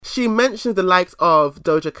She mentions the likes of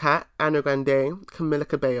Doja Cat, Ariana Grande, Camila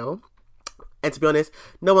Cabello. And to be honest,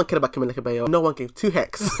 no one cared about Camila Cabello. No one gave two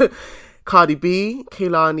hecks. Cardi B,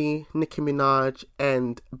 Kehlani, Nicki Minaj,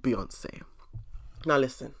 and Beyonce. Now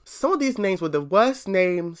listen, some of these names were the worst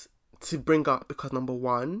names to bring up because number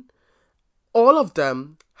one, all of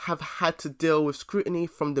them have had to deal with scrutiny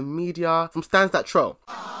from the media, from stands that troll.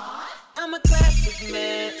 I'm a classic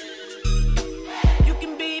man. You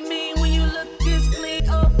can be me when you look this clean,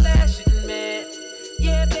 old-fashioned man.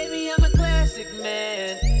 Yeah, baby, I'm a classic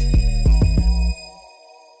man.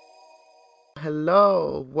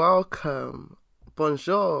 Hello, welcome,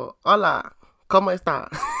 bonjour, hola, como está,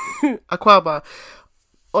 aquaba,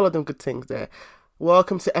 all of them good things there.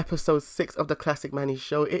 Welcome to episode 6 of the Classic Manny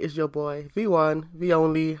Show. It is your boy, V1, the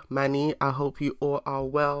only Manny. I hope you all are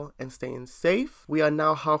well and staying safe. We are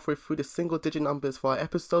now halfway through the single digit numbers for our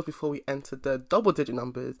episodes before we enter the double digit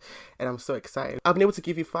numbers, and I'm so excited. I've been able to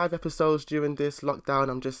give you 5 episodes during this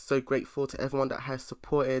lockdown. I'm just so grateful to everyone that has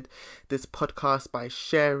supported this podcast by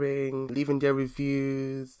sharing, leaving their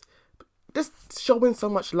reviews, just showing so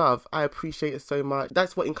much love. I appreciate it so much.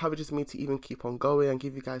 That's what encourages me to even keep on going and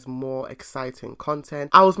give you guys more exciting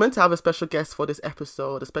content. I was meant to have a special guest for this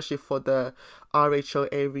episode, especially for the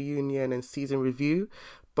RHOA reunion and season review,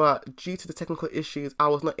 but due to the technical issues, I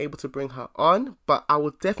was not able to bring her on, but I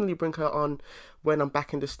will definitely bring her on when I'm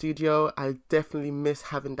back in the studio. I definitely miss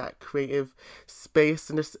having that creative space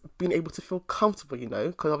and just being able to feel comfortable, you know,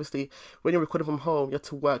 because obviously when you're recording from home, you have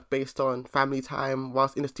to work based on family time,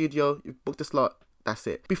 whilst in the studio, you've booked a slot. That's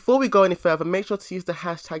it. Before we go any further, make sure to use the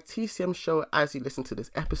hashtag TCM show as you listen to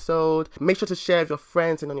this episode. Make sure to share with your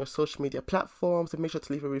friends and on your social media platforms, and make sure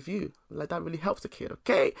to leave a review. Like, that really helps the kid,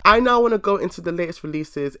 okay? I now want to go into the latest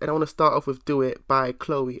releases, and I want to start off with Do It by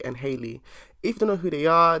Chloe and Hailey. If you don't know who they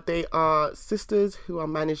are sisters who are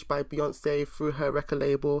managed by Beyonce through her record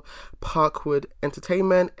label, Parkwood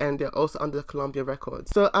Entertainment, and they're also under Columbia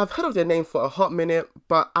Records. So I've heard of their name for a hot minute,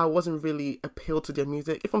 but I wasn't really appealed to their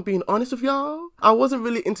music. If I'm being honest with y'all, I wasn't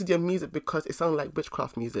really into their music because it sounded like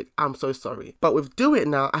witchcraft music. I'm so sorry. But with Do It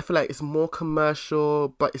now, I feel like it's more commercial,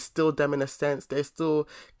 but it's still them in a sense. They're still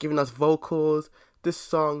giving us vocals. This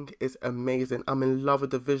song is amazing. I'm in love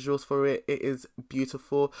with the visuals for it. It is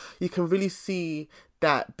beautiful. You can really see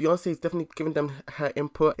that Beyonce is definitely giving them her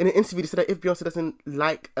input. In an interview, they said that if Beyonce doesn't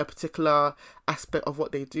like a particular aspect of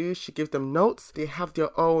what they do, she gives them notes. They have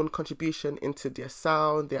their own contribution into their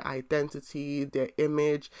sound, their identity, their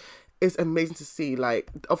image. It's amazing to see. Like,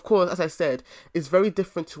 of course, as I said, it's very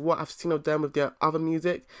different to what I've seen of them with their other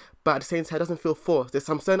music, but at the same time, it doesn't feel forced. There's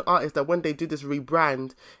some certain artists that when they do this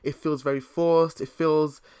rebrand, it feels very forced. It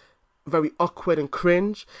feels very awkward and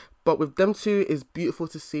cringe. But with them two, it's beautiful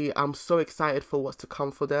to see. I'm so excited for what's to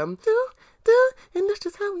come for them. And that's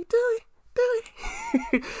just how we do it.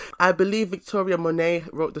 I believe Victoria Monet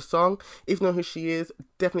wrote the song. If you know who she is,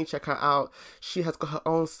 definitely check her out. She has got her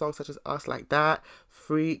own songs such as Us Like That,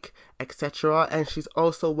 Freak, etc. And she's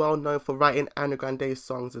also well known for writing Ariana Grande's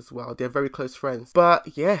songs as well. They're very close friends.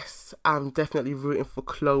 But yes, I'm definitely rooting for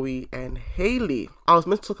Chloe and Hailey. I was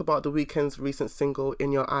meant to talk about The Weeknd's recent single,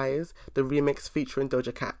 In Your Eyes, the remix featuring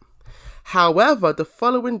Doja Cat. However, the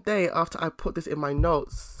following day after I put this in my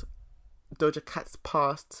notes, Doja Cat's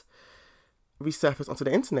past resurfaced onto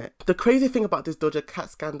the internet. The crazy thing about this Doja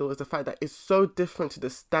Cat scandal is the fact that it's so different to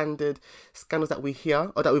the standard scandals that we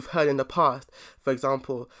hear or that we've heard in the past. For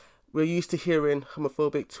example, we're used to hearing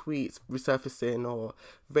homophobic tweets resurfacing or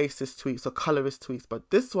racist tweets or colorist tweets,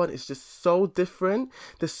 but this one is just so different.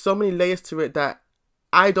 There's so many layers to it that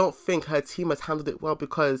I don't think her team has handled it well,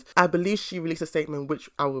 because I believe she released a statement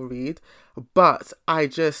which I will read, but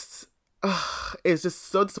it's just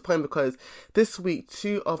so disappointing because this week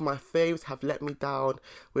 2 of my faves have let me down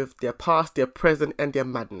with their past, their present, and their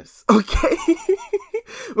madness. Okay?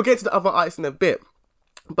 We'll get to the other artists in a bit.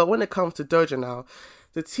 But when it comes to Doja now,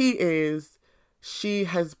 the tea is she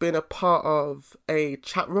has been a part of a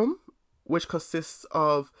chat room which consists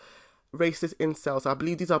of racist incels. I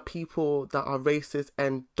believe these are people that are racist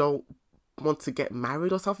and don't want to get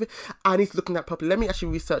married or something. I need to look at that properly. Let me actually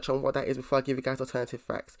research on what that is before I give you guys alternative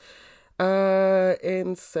facts.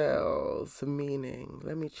 Incels meaning.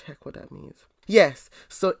 Let me check what that means. Yes,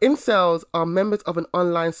 so incels are members of an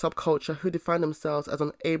online subculture who define themselves as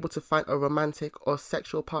unable to find a romantic or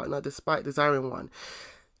sexual partner despite desiring one,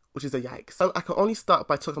 which is a yikes. So I can only start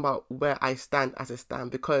by talking about where I stand as a stan,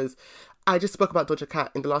 because I just spoke about Doja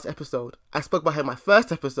Cat in the last episode. I spoke about her in my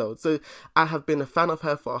first episode. So I have been a fan of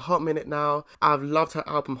her for a hot minute now. I've loved her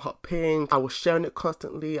album Hot Pink. I was sharing it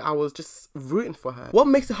constantly. I was just rooting for her. What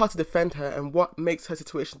makes it hard to defend her and what makes her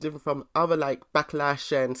situation different from other like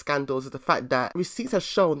backlash and scandals is the fact that receipts have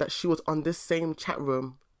shown that she was on this same chat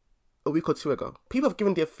room a week or two ago. People have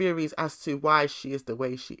given their theories as to why she is the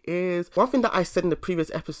way she is. One thing that I said in the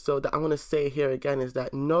previous episode that I'm going to say here again is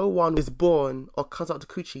that no one is born or comes out the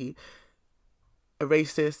coochie a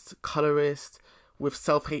racist, colorist, with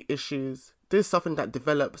self-hate issues. This is something that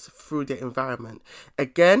develops through their environment.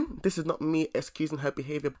 Again, this is not me excusing her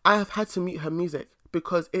behavior. I have had to mute her music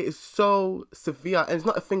because it is so severe, and it's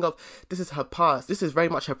not a thing of this is her past. This is very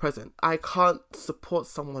much her present. I can't support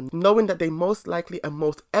someone knowing that they most likely and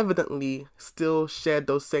most evidently still share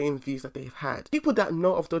those same views that they've had. People that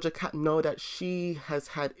know of Doja Cat know that she has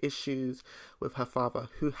had issues with her father,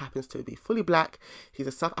 who happens to be fully black. He's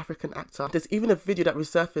a South African actor. There's even a video that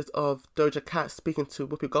resurfaced of Doja Cat speaking to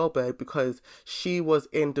Whoopi Goldberg because she was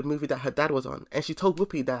in the movie that her dad was on, and she told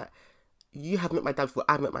Whoopi that you have met my dad before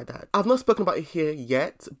I've met my dad. I've not spoken about it here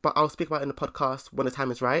yet, but I'll speak about it in the podcast when the time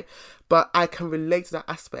is right. But I can relate to that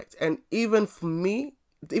aspect. And even for me,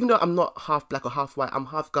 even though I'm not half black or half white, I'm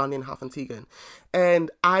half Ghanaian, half Antiguan. And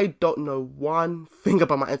I don't know one thing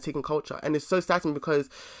about my Antiguan culture. And it's so sad to me because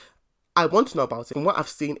I want to know about it. From what I've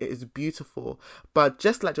seen, it is beautiful. But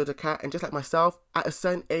just like Doja Cat and just like myself, at a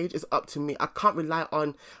certain age, it's up to me. I can't rely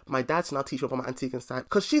on my dad to now teach me about my Antiguan side.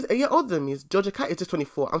 Because she's a year older than me. Doja Cat is just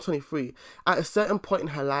 24. I'm 23. At a certain point in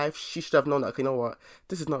her life, she should have known that, okay, you know what?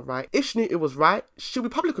 This is not right. If she knew it was right, she'll be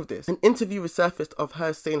public with this. An interview resurfaced of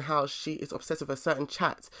her saying how she is obsessed with a certain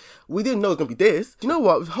chat. We didn't know it was going to be this. Do you know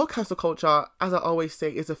what? With whole cancel culture, as I always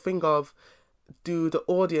say, is a thing of, do the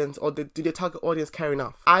audience or do the target audience care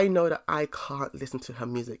enough? I know that I can't listen to her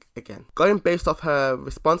music again. Going based off her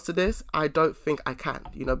response to this, I don't think I can,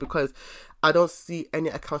 because I don't see any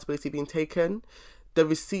accountability being taken. The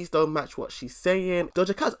receipts don't match what she's saying.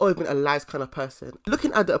 Doja Cat's always been a lies kind of person.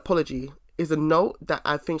 Looking at the apology is a note that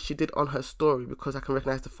I think she did on her story because I can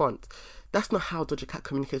recognize the font. That's not how Doja Cat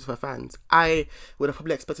communicates with her fans. I would have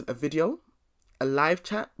probably expected a video, a live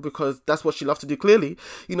chat, because that's what she loves to do clearly,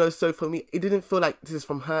 so for me it didn't feel like this is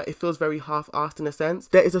from her. It feels very half-assed in a sense.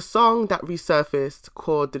 There is a song that resurfaced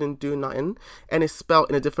called Didn't Do Nothing, and it's spelled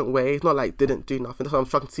in a different way. It's not like didn't do nothing, that's why I'm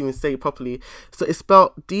struggling to even say it properly. So it's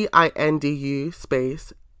spelled DINDU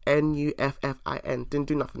space NUFFIN, didn't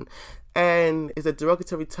do nothing, and it's a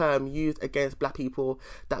derogatory term used against black people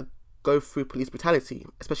that go through police brutality,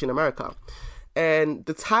 especially in America. And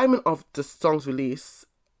the timing of the song's release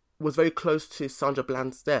was very close to Sandra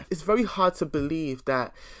Bland's death. It's very hard to believe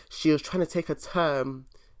that she was trying to take a term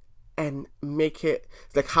and make it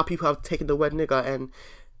like how people have taken the word nigger and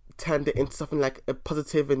turned it into something like a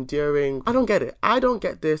positive, enduring. I don't get it. I don't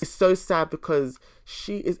get this. It's so sad because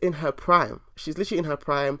she is in her prime. She's literally in her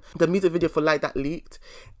prime. The music video for Like That leaked,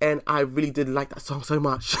 and I really did like that song so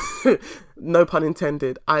much. No pun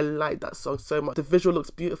intended. I like that song so much. The visual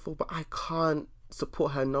looks beautiful, but I can't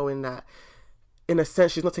support her knowing that in a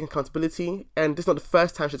sense, she's not taking accountability, and this is not the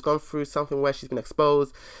first time she's gone through something where she's been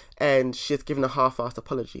exposed and she's given a half-assed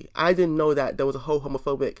apology. I didn't know that there was a whole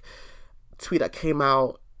homophobic tweet that came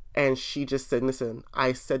out and she just said, listen,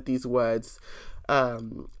 I said these words,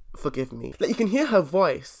 forgive me. Like, you can hear her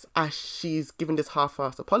voice as she's giving this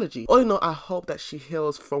half-assed apology. All in all, I hope that she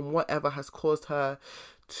heals from whatever has caused her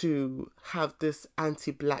to have this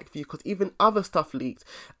anti-black view, because even other stuff leaked.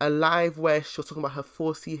 A live where she was talking about her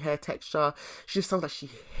 4C hair texture, she just sounds like she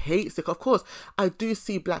hates it. Of course, I do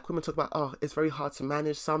see black women talk about, it's very hard to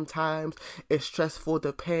manage sometimes, it's stressful,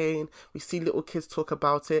 the pain. We see little kids talk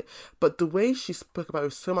about it, but the way she spoke about it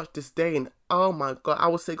with so much disdain, oh my god, I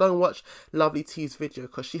would say go and watch Lovely T's video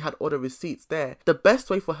because she had all the receipts there. The best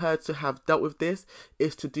way for her to have dealt with this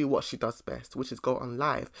is to do what she does best, which is go on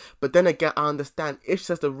live. But then again, I understand if she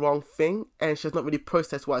says the wrong thing and she has not really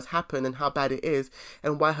processed what has happened and how bad it is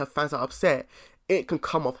and why her fans are upset, it can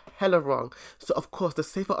come off hella wrong. So of course, the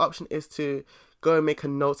safer option is to go and make a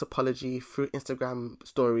notes apology through Instagram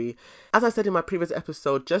story. As I said in my previous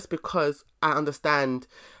episode, just because I understand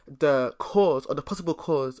the cause or the possible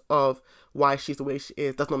cause of why she's the way she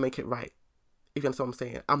is does not make it right. If you understand what I'm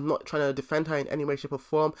saying. I'm not trying to defend her in any way, shape or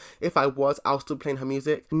form. If I was, I'll still be playing her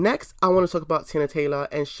music. Next, I want to talk about Tina Taylor,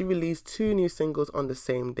 and she released 2 new singles on the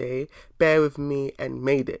same day, Bear With Me and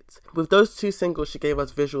Made It. With those 2 singles, she gave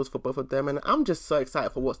us visuals for both of them, and I'm just so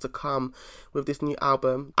excited for what's to come with this new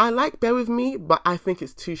album. I like Bear With Me, but I think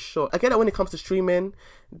it's too short. I get that when it comes to streaming,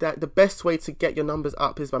 that the best way to get your numbers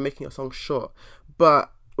up is by making your song short.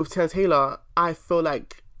 But with Tina Taylor, I feel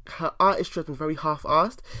like her artistry has been very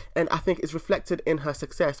half-assed, and I think it's reflected in her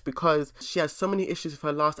success because she has so many issues with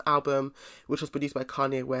her last album, which was produced by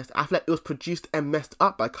Kanye West. I feel like it was produced and messed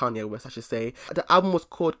up by Kanye West, I should say. The album was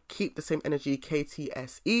called Keep the Same Energy,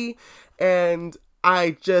 KTSE, and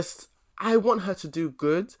I want her to do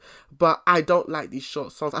good, but I don't like these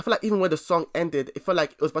short songs. I feel like even when the song ended, it felt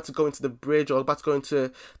like it was about to go into the bridge or about to go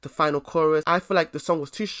into the final chorus. I feel like the song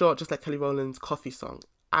was too short, just like Kelly Rowland's Coffee song.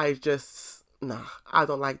 Nah, I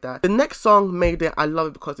don't like that. The next song, Made It, I love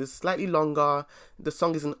it because it's slightly longer. The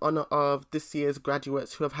song is in honor of this year's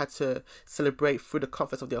graduates who have had to celebrate through the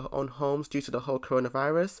comforts of their own homes due to the whole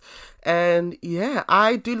coronavirus. And yeah,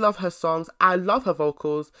 I do love her songs. I love her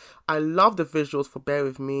vocals. I love the visuals for Bear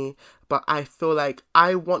With Me. But I feel like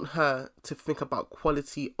I want her to think about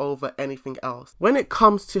quality over anything else. When it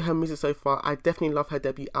comes to her music so far, I definitely love her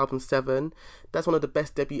debut album 7. That's one of the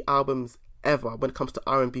best debut albums ever when it comes to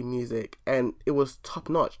R&B music, and it was top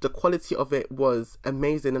notch. The quality of it was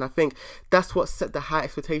amazing, and I think that's what set the high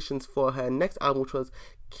expectations for her next album, which was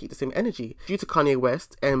Keep the Same Energy. Due to Kanye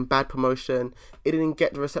West and bad promotion, it didn't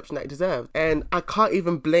get the reception that it deserved, and I can't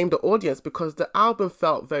even blame the audience because the album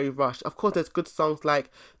felt very rushed. Of course, there's good songs like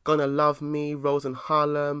Gonna Love Me, Rose in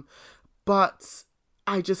Harlem, but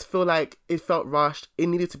I just feel like it felt rushed. It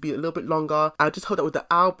needed to be a little bit longer. I just hope that with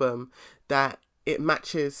the album that it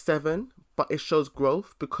matches 7, but it shows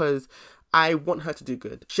growth because I want her to do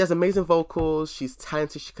good. She has amazing vocals, she's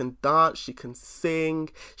talented, she can dance, she can sing,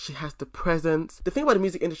 she has the presence. The thing about the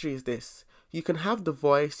music industry is this: you can have the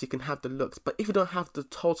voice, you can have the looks, but if you don't have the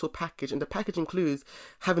total package, and the package includes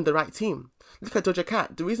having the right team. Look at Doja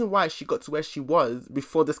Cat. The reason why she got to where she was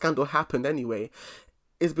before the scandal happened anyway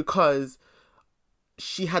is because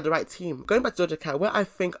she had the right team. Going back to Doja Cat, where I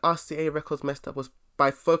think RCA Records messed up was by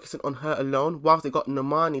focusing on her alone. Whilst they got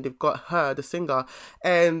Normani, they've got her, the singer,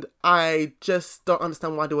 and I just don't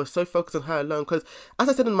understand why they were so focused on her alone, because as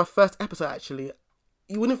I said in my first episode actually,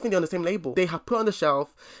 you wouldn't think they're on the same label. They have put her on the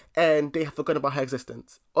shelf and they have forgotten about her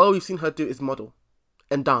existence. All we've seen her do is model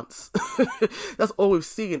and dance. That's all we've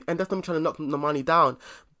seen, and that's them trying to knock Normani down.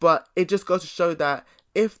 But it just goes to show that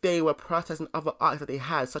if they were prioritizing other artists that they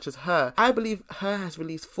had, such as her, I believe her has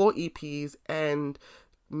released 4 EPs and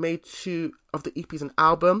made 2 of the EPs an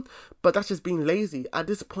album, but that's just being lazy. At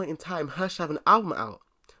this point in time, her should have an album out.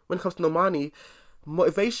 When it comes to Normani,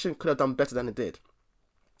 Motivation could have done better than it did,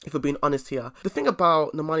 if we're being honest here. The thing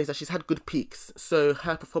about Normani is that she's had good peaks. So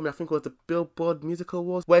her performance, I think it was the Billboard Music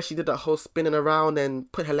Awards, where she did that whole spinning around and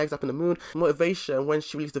put her legs up in the moon. Motivation, when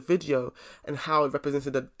she released the video and how it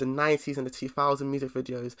represented the 90s and the 2000 music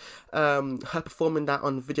videos. Her performing that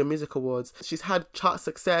on Video Music Awards. She's had chart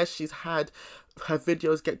success. She's had her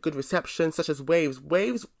videos get good reception, such as Waves.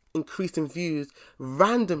 Waves increased in views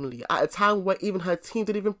randomly at a time where even her team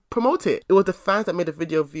didn't even promote it. It was the fans that made the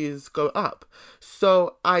video views go up.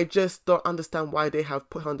 So I just don't understand why they have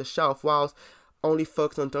put her on the shelf whilst only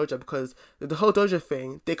focusing on Doja, because the whole Doja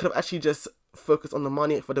thing, they could have actually just focused on the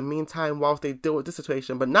money for the meantime whilst they deal with this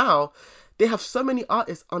situation. But now they have so many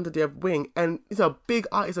artists under their wing, and these are big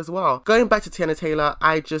artists as well. Going back to Tiana Taylor,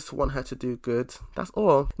 I just want her to do good. That's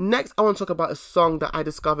all. Next, I want to talk about a song that I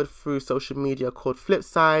discovered through social media called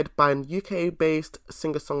Flipside by an UK-based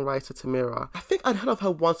singer-songwriter Tamira. I think I'd heard of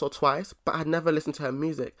her once or twice, but I'd never listened to her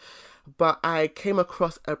music. But I came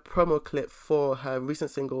across a promo clip for her recent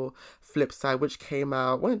single Flipside, which came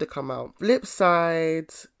out, when did it come out?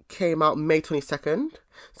 Flipside came out May 22nd,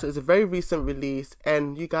 so it's a very recent release,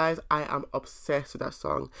 and you guys, I am obsessed with that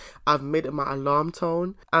song. I've made it my alarm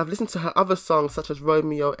tone. I've listened to her other songs such as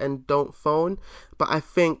Romeo and Don't Phone, but I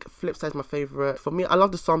think Flipside is my favourite. For me, I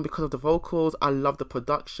love the song because of the vocals. I love the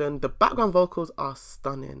production. The background vocals are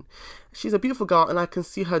stunning. She's a beautiful girl, and I can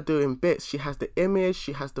see her doing bits. She has the image,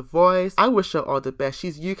 she has the voice. I wish her all the best.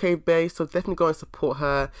 She's UK based, so definitely go and support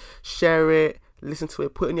her, share it, listen to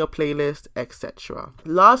it, put it in your playlist, etc.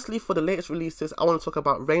 Lastly, for the latest releases, I want to talk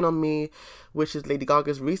about Rain On Me, which is Lady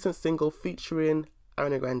Gaga's recent single featuring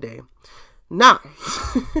Ariana Grande. Now,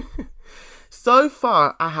 so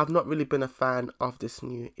far, I have not really been a fan of this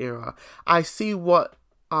new era. I see what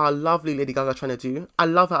our lovely Lady Gaga trying to do. I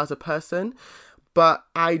love her as a person, but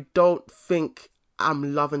I don't think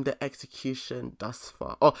I'm loving the execution thus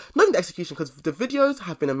far. Or not even the execution, because the videos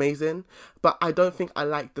have been amazing, but I don't think I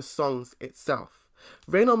like the songs itself.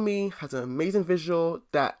 Rain On Me has an amazing visual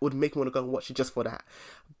that would make me want to go and watch it just for that.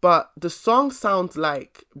 But the song sounds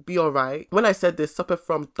like Be Alright. When I said this, Supper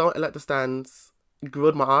from Don't Let the Stands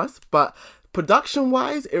grilled my ass, but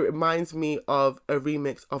Production-wise, it reminds me of a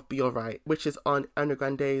remix of Be Alright, which is on Ariana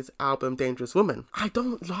Grande's album Dangerous Woman. I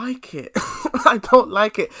don't like it. I don't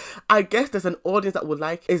like it. I guess there's an audience that would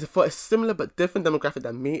like it. It's for a similar but different demographic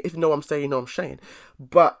than me. If you know what I'm saying, you know what I'm saying.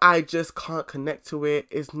 But I just can't connect to it.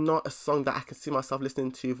 It's not a song that I can see myself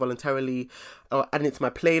listening to voluntarily or adding it to my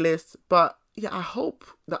playlist. But yeah, I hope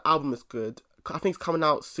the album is good. I think it's coming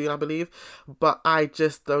out soon, I believe. But I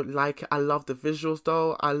just don't like it. I love the visuals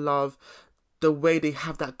though. I love the way they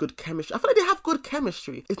have that good chemistry. I feel like they have good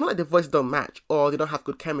chemistry. It's not like their voices don't match or they don't have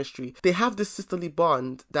good chemistry. They have this sisterly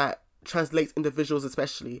bond that translates in the visuals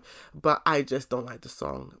especially. But I just don't like the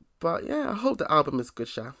song. But yeah, I hope the album is good,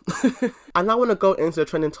 Sha. I now want to go into the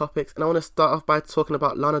trending topics, and I want to start off by talking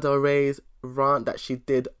about Lana Del Rey's rant that she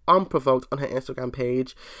did unprovoked on her Instagram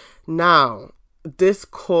page. Now, this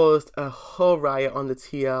caused a whole riot on the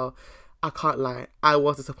TL. I can't lie, I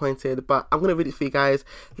was disappointed, but I'm going to read it for you guys.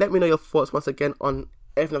 Let me know your thoughts once again on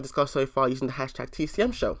everything I've discussed so far using the hashtag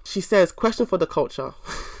TCM show. She says, question for the culture.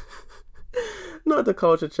 Not the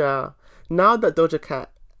culture, child. Now that Doja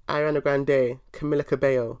Cat, Ariana Grande, Camila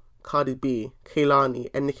Cabello, Cardi B,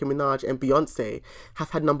 Kehlani, and Nicki Minaj and Beyonce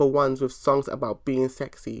have had number ones with songs about being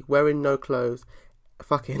sexy, wearing no clothes,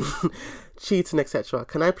 fucking cheating, etc.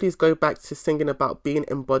 Can I please go back to singing about being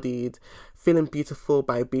embodied, feeling beautiful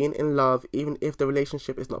by being in love, even if the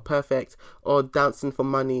relationship is not perfect, or dancing for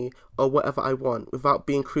money, or whatever I want, without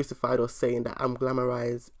being crucified or saying that I'm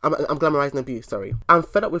glamorizing abuse, sorry. I'm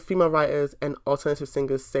fed up with female writers and alternative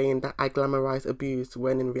singers saying that I glamorize abuse,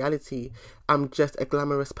 when in reality, I'm just a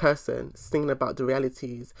glamorous person singing about the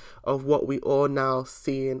realities of what we all now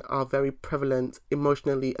seeing are very prevalent,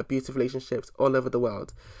 emotionally abusive relationships all over the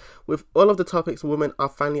world. With all of the topics women are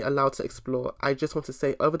finally allowed to explore, I just want to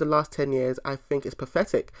say over the last 10 years, I think it's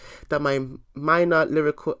pathetic that my minor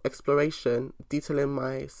lyrical exploration detailing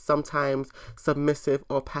my sometimes submissive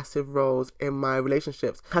or passive roles in my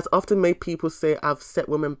relationships has often made people say I've set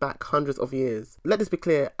women back hundreds of years. Let this be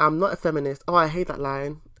clear, I'm not a feminist. Oh, I hate that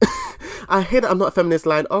line. I hate that I'm not a feminist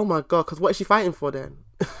line. Oh my God, because what is she fighting for then?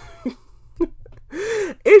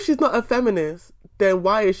 If she's not a feminist, then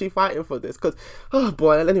why is she fighting for this? Because, oh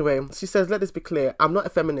boy, anyway, she says, let this be clear, I'm not a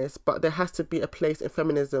feminist, but there has to be a place in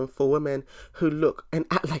feminism for women who look and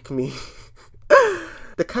act like me.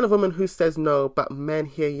 The kind of woman who says no, but men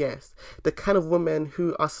hear yes. The kind of women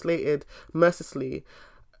who are slated mercilessly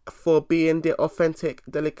for being their authentic,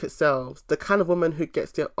 delicate selves. The kind of woman who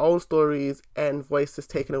gets their own stories and voices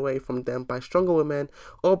taken away from them by stronger women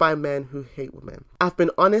or by men who hate women. I've been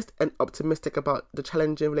honest and optimistic about the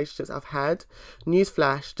challenging relationships I've had.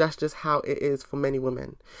 Newsflash, that's just how it is for many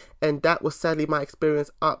women. And that was sadly my experience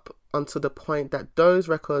up until the point that those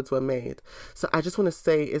records were made. So I just want to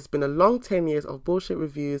say it's been a long 10 years of bullshit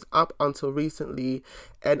reviews up until recently,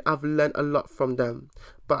 and I've learned a lot from them.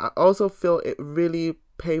 But I also feel it really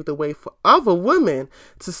paved the way for other women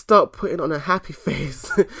to start putting on a happy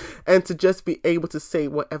face and to just be able to say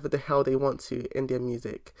whatever the hell they want to in their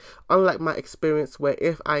music. Unlike my experience where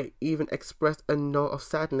if I even expressed a note of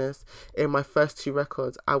sadness in my first two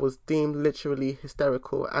records, I was deemed literally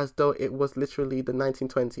hysterical as though it was literally the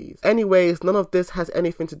 1920s. Anyways, none of this has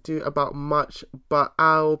anything to do about much, but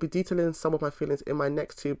I'll be detailing some of my feelings in my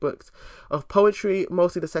next two books of poetry,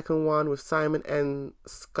 mostly the second one with Simon and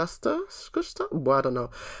Schuster? Well, I don't know.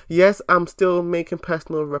 Yes, I'm still making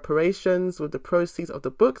personal reparations with the proceeds of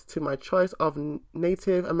the books to my choice of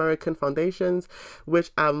Native American foundations,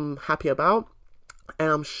 which I'm happy about.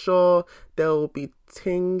 And I'm sure there will be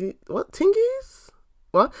tingies?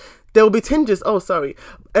 What? There will be tinges. Oh, sorry.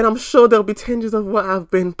 And I'm sure there will be tinges of what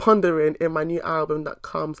I've been pondering in my new album that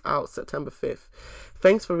comes out September 5th.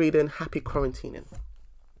 Thanks for reading. Happy quarantining.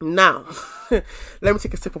 Now, let me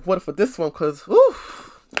take a sip of water for this one because,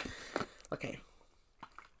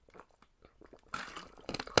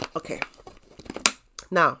 Okay.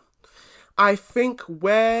 Now, I think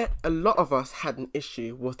where a lot of us had an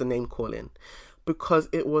issue was the name calling, because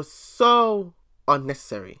it was so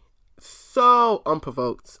unnecessary, so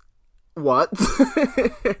unprovoked. What?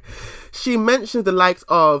 She mentioned the likes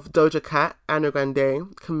of Doja Cat, Ariana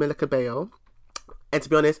Grande, Camila Cabello, and to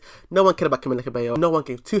be honest, no one cared about Camila Cabello. No one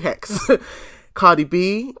gave two hecks. Cardi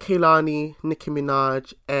B, Kehlani, Nicki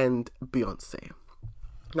Minaj, and Beyonce.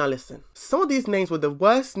 Now listen, some of these names were the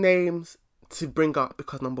worst names to bring up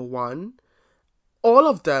because number one, all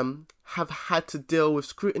of them have had to deal with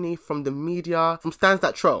scrutiny from the media, from stands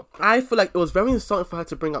that troll. I feel like it was very insulting for her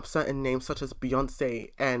to bring up certain names such as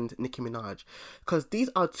Beyonce and Nicki Minaj, because these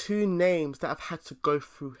are two names that have had to go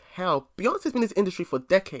through hell. Beyonce's been in this industry for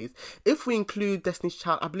decades. If we include Destiny's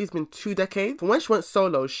Child, I believe it's been 2 decades. From when she went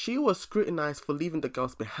solo, she was scrutinized for leaving the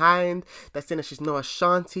girls behind. They're saying that she's no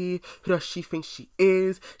Ashanti. Who does she think she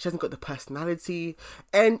is? She hasn't got the personality.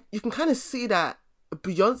 And you can kind of see that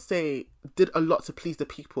Beyonce did a lot to please the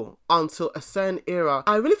people until a certain era.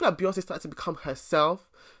 I really feel like Beyonce started to become herself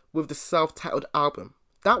with the self-titled album.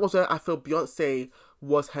 That was where I feel Beyonce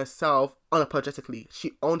was herself unapologetically.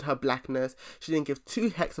 She owned her blackness. She didn't give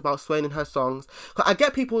 2 hecks about swearing in her songs. Cause I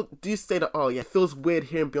get people do say that, oh yeah, it feels weird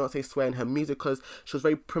hearing Beyonce swear in her music because she was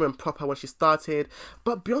very prim and proper when she started.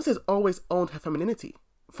 But Beyonce's always owned her femininity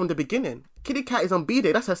from the beginning. Kitty Cat is on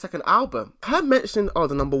B-Day, that's her 2nd album. Her mention of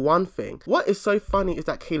the number 1 thing. What is so funny is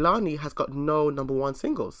that Kehlani has got no number 1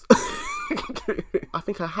 singles. I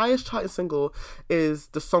think her highest charting single is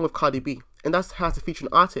the song with Cardi B, and that's her as a featuring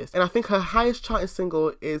artist. And I think her highest charting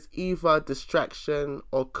single is either Distraction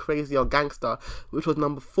or Crazy or Gangster, which was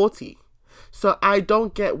number 40. So I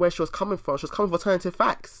don't get where she was coming from. She was coming with alternative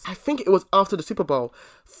facts. I think it was after the Super Bowl.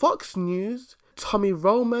 Fox News, Tammy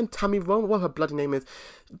Roman, what her bloody name is.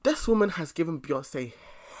 This woman has given Beyonce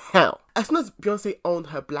hell. As soon as Beyonce owned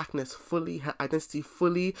her blackness fully, her identity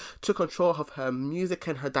fully, took control of her music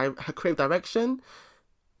and her creative direction,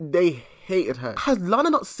 they hated her. Has Lana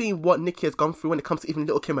not seen what Nicki has gone through when it comes to even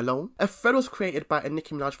Lil' Kim alone? A thread was created by a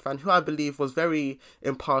Nicki Minaj fan who I believe was very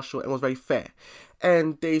impartial and was very fair.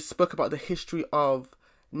 And they spoke about the history of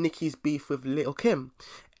Nicki's beef with Lil' Kim.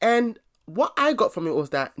 And what I got from it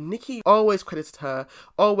was that Nicki always credited her,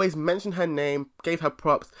 always mentioned her name, gave her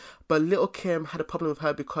props, but Lil' Kim had a problem with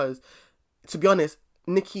her because, to be honest,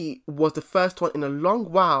 Nicki was the first one in a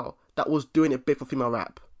long while that was doing it big for female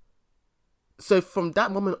rap. So from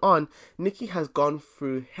that moment on, Nicki has gone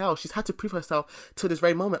through hell. She's had to prove herself to this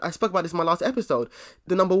very moment. I spoke about this in my last episode.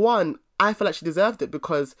 The number 1, I feel like she deserved it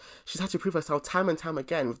because she's had to prove herself time and time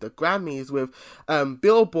again with the Grammys, with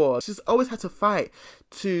Billboard. She's always had to fight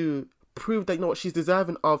to prove that, you know what, she's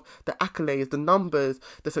deserving of the accolades, the numbers,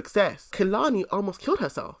 the success. Kehlani almost killed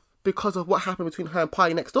herself because of what happened between her and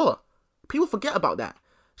Party Next Door. People forget about that.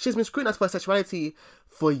 She's been scrutinized for her sexuality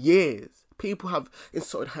for years. People have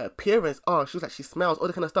insulted her appearance. Oh, she looks like she smells, all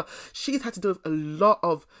that kind of stuff. She's had to deal with a lot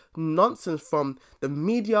of nonsense from the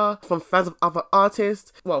media, from fans of other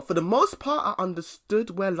artists. Well, for the most part, I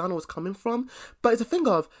understood where Lana was coming from. But it's a thing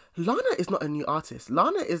of, Lana is not a new artist.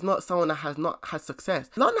 Lana is not someone that has not had success.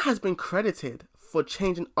 Lana has been credited for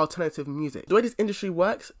changing alternative music. The way this industry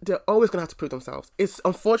works, they're always going to have to prove themselves. It's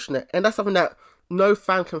unfortunate. And that's something that no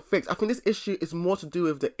fan can fix. I think this issue is more to do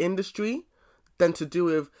with the industry than to do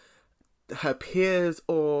with her peers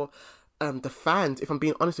or the fans, if I'm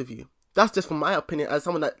being honest with you. That's just from my opinion as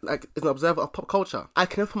someone that is an observer of pop culture. I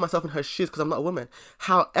can never put myself in her shoes because I'm not a woman.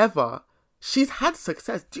 However, she's had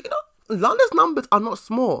success. Do you know, Lana's numbers are not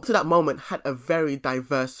small. To that moment, had a very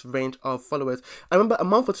diverse range of followers. I remember a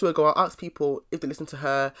month or 2 ago, I asked people if they listened to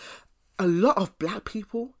her. A lot of black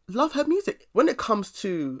people love her music. When it comes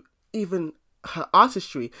to even her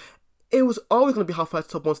artistry, it was always going to be her first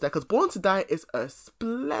top Born to Die, because Born to Die is a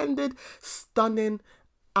splendid, stunning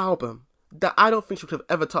album that I don't think she could have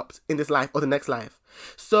ever topped in this life or the next life.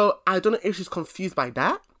 So I don't know if she's confused by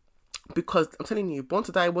that, because I'm telling you, Born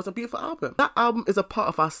to Die was a beautiful album. That album is a part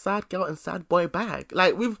of our sad girl and sad boy bag.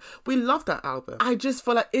 Like, we love that album. I just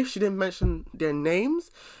feel like if she didn't mention their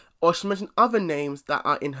names, or she mentioned other names that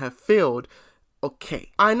are in her field,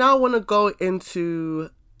 okay. I now want to go into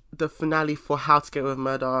the finale for How to Get Away with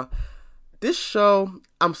Murder. This show,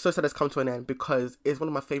 I'm so sad it's come to an end because it's one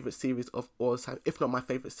of my favourite series of all time, if not my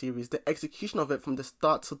favourite series. The execution of it from the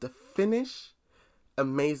start to the finish,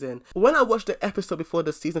 amazing. When I watched the episode before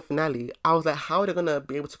the season finale, I was like, how are they going to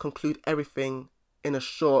be able to conclude everything in a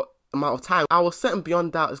short amount of time? I was certain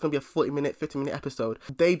beyond doubt it's going to be a 40-minute, 50-minute episode.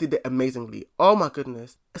 They did it amazingly. Oh my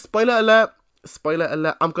goodness. Spoiler alert,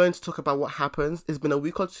 I'm going to talk about what happens. It's been a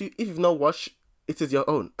week or 2. If you've not watched, it is your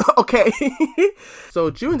own. Okay. So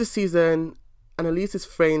during the season, Annalise is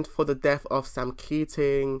framed for the death of Sam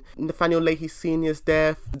Keating, Nathaniel Leahy Sr.'s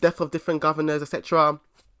death of different governors, etc.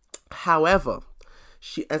 However,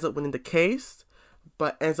 she ends up winning the case,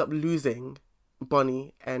 but ends up losing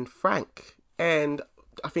Bonnie and Frank. And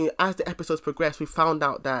I think as the episodes progressed, we found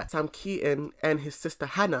out that Sam Keating and his sister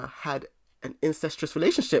Hannah had an incestuous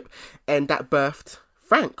relationship, and that birthed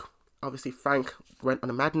Frank. Obviously, Frank went on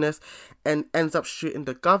a madness and ends up shooting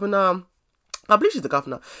the governor. I believe she's the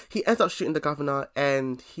governor. He ends up shooting the governor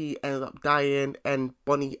and he ends up dying, and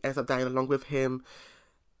Bonnie ends up dying along with him.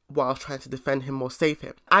 while trying to defend him or save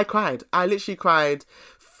him. I cried. I literally cried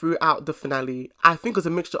throughout the finale. I think it was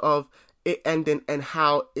a mixture of it ending and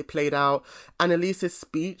how it played out. Annalise's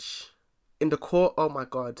speech in the court, oh my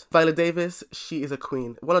god. Viola Davis, she is a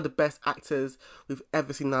queen. One of the best actors we've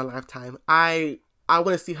ever seen in our lifetime. I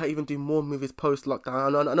want to see her even do more movies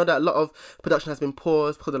post-lockdown. I know that a lot of production has been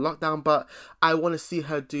paused because of lockdown, but I want to see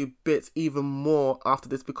her do bits even more after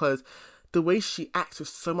this, because the way she acts with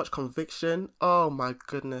so much conviction, oh my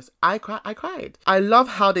goodness. I cried. I love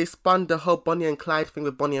how they spun the whole Bonnie and Clyde thing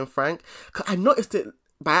with Bonnie and Frank. 'Cause I noticed it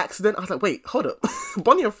by accident. I was like, wait, hold up.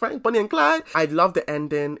 Bonnie and Frank, Bonnie and Clyde. I love the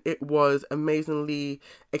ending. It was amazingly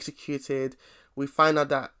executed. We find out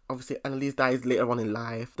that obviously Annalise dies later on in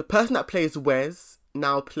life. The person that plays Wes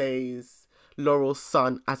now plays Laurel's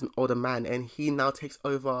son as an older man, and he now takes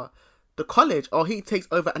over the college, or he takes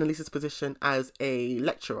over Annalise's position as a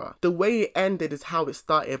lecturer. The way it ended is how it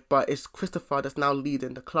started, but it's Christopher that's now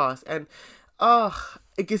leading the class, and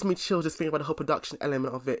it gives me chills just thinking about the whole production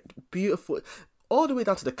element of it. Beautiful. All the way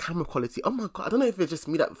down to the camera quality. Oh my god, I don't know if it's just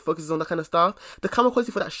me that focuses on that kind of stuff. The camera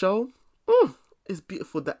quality for that show is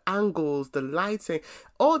beautiful. The angles, the lighting,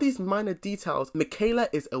 all these minor details. Michaela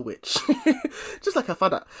is a witch. Just like her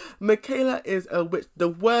father. Michaela is a witch. The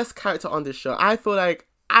worst character on this show. I feel like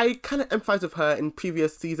I kind of empathized with her in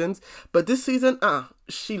previous seasons, but this season,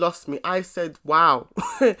 she lost me. I said, wow.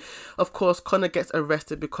 Of course, Connor gets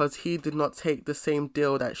arrested because he did not take the same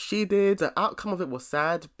deal that she did. The outcome of it was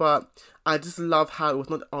sad, but I just love how it was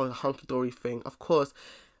not a hunky-dory thing. Of course,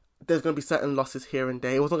 there's going to be certain losses here and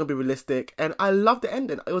there. It was not going to be realistic, and I love the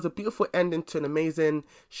ending. It was a beautiful ending to an amazing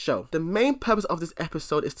show. The main purpose of this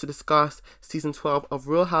episode is to discuss season 12 of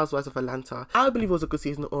Real Housewives of Atlanta. I believe it was a good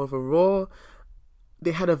season overall.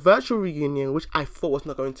 They had a virtual reunion, which I thought was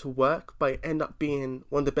not going to work, but it ended up being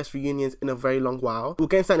one of the best reunions in a very long while. We'll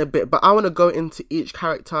get into that in a bit, but I want to go into each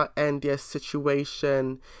character and their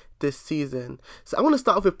situation this season. So I want to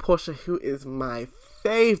start off with Portia, who is my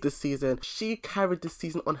fave this season. She carried this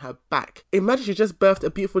season on her back. Imagine she just birthed a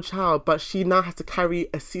beautiful child, but she now has to carry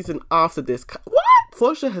a season after this. What?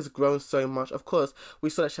 Portia has grown so much. Of course, we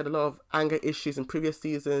saw that she had a lot of anger issues in previous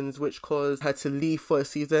seasons, which caused her to leave for a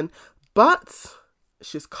season, but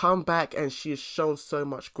she's come back and she has shown so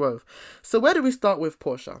much growth. So where do we start with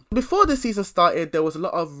Portia? Before the season started, there was a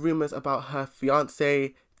lot of rumours about her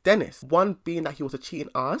fiance, Dennis. One being that he was a cheating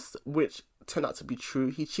ass, which turned out to be true.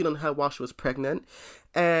 He cheated on her while she was pregnant.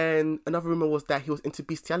 And another rumour was that he was into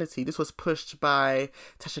bestiality. This was pushed by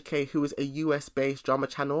Tasha K, who is a US-based drama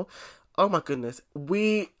channel. Oh my goodness.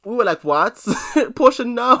 We were like, what? Portia,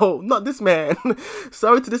 no, not this man.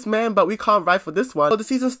 Sorry to this man, but we can't ride for this one. So the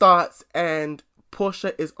season starts and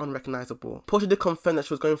Portia is unrecognizable. Portia did confirm that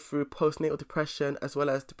she was going through postnatal depression as well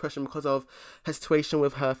as depression because of her situation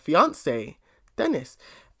with her fiance, Dennis.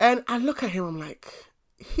 And I look at him, I'm like,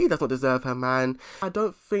 he does not deserve her, man. I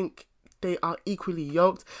don't think they are equally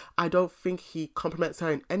yoked. I don't think he compliments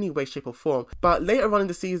her in any way, shape or form. But later on in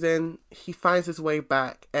the season, he finds his way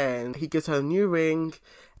back and he gives her a new ring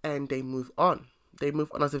and they move on. They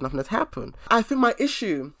move on as if nothing has happened. I think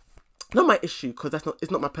not my issue, because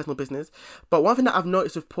it's not my personal business, but one thing that I've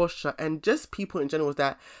noticed with Portia and just people in general is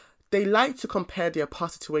that they like to compare their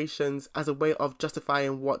past situations as a way of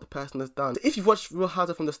justifying what the person has done. If you've watched Real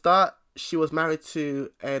Housewives from the start, she was married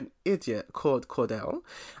to an idiot called Cordell.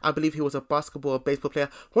 I believe he was a basketball or baseball player.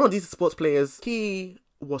 One of these sports players, he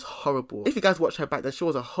was horrible. If you guys watch her back then, she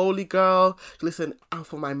was a holy girl. She listened, I'm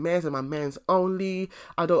for my mans and my mans only.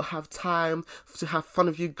 I don't have time to have fun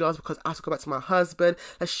with you girls because I have to go back to my husband.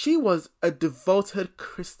 Like, she was a devoted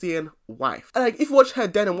Christian wife. And like, if you watch her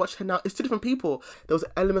then and watch her now, it's two different people. There was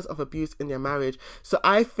elements of abuse in their marriage. So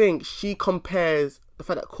I think she compares the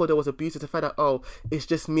fact that Cordell was abusive, the fact that, oh, it's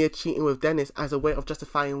just mere cheating with Dennis as a way of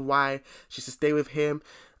justifying why she should stay with him.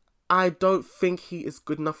 I don't think he is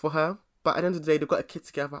good enough for her. But at the end of the day, they've got a kid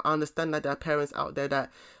together. I understand that there are parents out there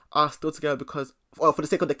that are still together because, well, for the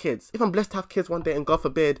sake of the kids. If I'm blessed to have kids one day and God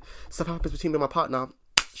forbid something happens between me and my partner,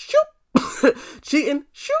 shoot! Cheating,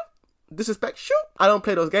 shoot! Disrespect, shoot! I don't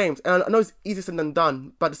play those games. And I know it's easier said than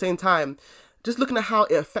done. But at the same time, just looking at how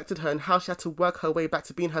it affected her and how she had to work her way back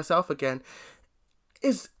to being herself again,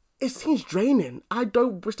 it seems draining. I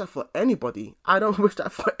don't wish that for anybody. I don't wish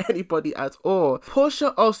that for anybody at all.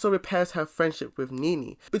 Portia also repairs her friendship with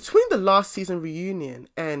Nene. Between the last season reunion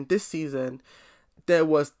and this season, there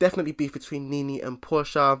was definitely beef between Nene and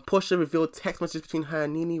Portia. Portia revealed text messages between her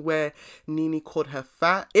and Nene where Nene called her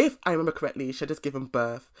fat. If I remember correctly, she had just given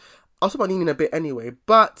birth. I'll talk about Nene in a bit anyway.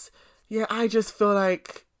 But yeah, I just feel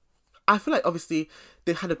like I feel like obviously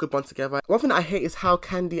they had a good bond together. One thing that I hate is how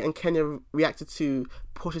Candy and Kenya reacted to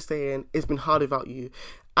Portia saying, "It's been hard without you."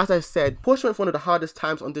 As I said, Portia went for one of the hardest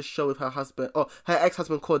times on this show with her husband, or her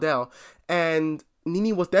ex-husband Cordell, and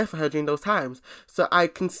Nene was there for her during those times. So I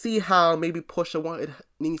can see how maybe Portia wanted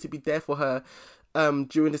Nene to be there for her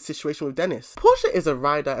during the situation with Dennis. Portia is a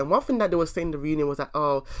rider, and one thing that they were saying in the reunion was that,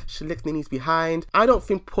 oh, she licked Nene's behind. I don't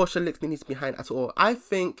think Portia licks Nene's behind at all. I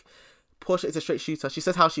think Portia is a straight shooter. She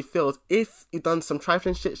says how she feels. If you've done some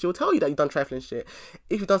trifling shit, she'll tell you that you've done trifling shit.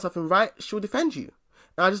 If you've done something right, she'll defend you.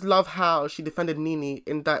 And I just love how she defended Nene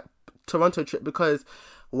in that Toronto trip because,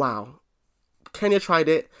 wow, Kenya tried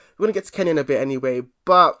it. We're going to get to Kenya in a bit anyway,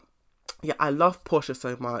 but yeah, I love Portia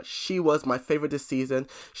so much. She was my favourite this season.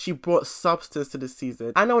 She brought substance to this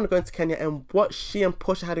season. And I want to go into Kenya, and what she and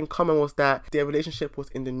Portia had in common was that their relationship was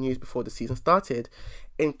in the news before the season started.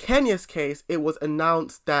 In Kenya's case, it was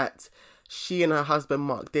announced that she and her husband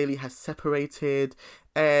Mark Daly had separated,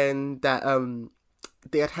 and that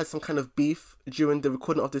they had some kind of beef during the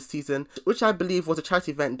recording of this season, which I believe was a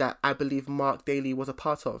charity event that I believe Mark Daly was a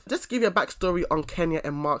part of. Just to give you a backstory on Kenya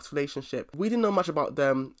and Mark's relationship, we didn't know much about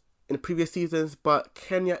them in the previous seasons, but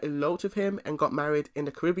Kenya eloped with him and got married in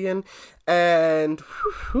the Caribbean, and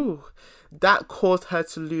that caused her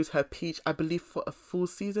to lose her peach, I believe, for a full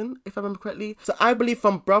season, if I remember correctly. So I believe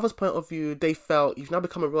from Bravo's point of view, they felt, you've now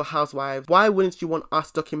become a real housewife. Why wouldn't you want us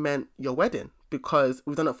to document your wedding? Because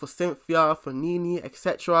we've done it for Cynthia, for Nene,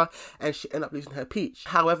 etc. And she ended up losing her peach.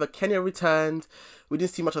 However, Kenya returned. We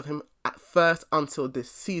didn't see much of him at first until this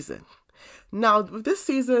season. Now, with this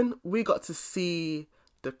season, we got to see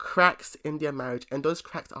the cracks in their marriage, and those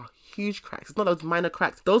cracks are huge cracks. It's not those minor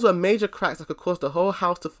cracks. Those were major cracks that could cause the whole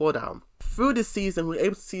house to fall down. Through this season, we were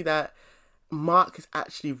able to see that Mark is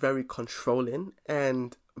actually very controlling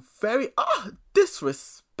and very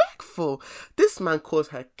disrespectful. This man calls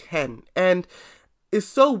her Ken, and it's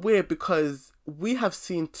so weird because we have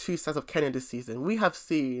seen two sides of Ken in this season. We have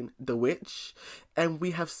seen the witch, and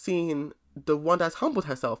we have seen the one that's humbled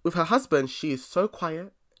herself. With her husband, she is so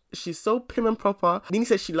quiet. She's so prim and proper. Nene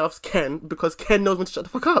says she loves Ken because Ken knows when to shut the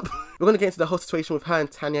fuck up. We're going to get into the whole situation with her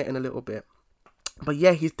and Tanya in a little bit. But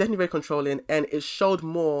yeah, he's definitely very controlling, and it showed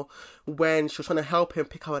more when she was trying to help him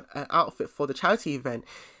pick out an outfit for the charity event.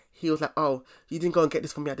 He was like, oh, you didn't go and get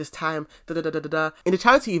this for me at this time, da-da-da-da-da. In the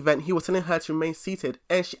charity event, he was telling her to remain seated,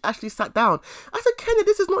 and she actually sat down. I said, Kenya,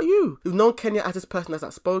 this is not you. You've known Kenya as this person that's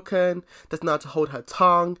outspoken, that's not to hold her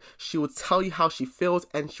tongue. She would tell you how she feels,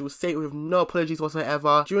 and she would say it with no apologies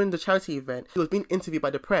whatsoever. During the charity event, he was being interviewed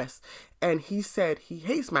by the press, and he said he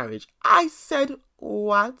hates marriage. I said,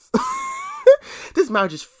 what? This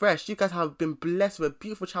marriage is fresh. You guys have been blessed with a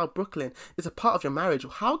beautiful child, Brooklyn. It's a part of your marriage.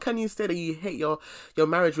 How can you say that you hate your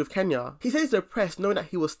marriage with Kenya? He says to the press, knowing that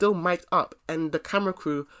he was still mic'd up and the camera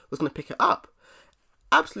crew was going to pick it up.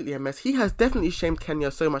 Absolutely a mess. He has definitely shamed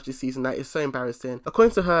Kenya so much this season that it's so embarrassing.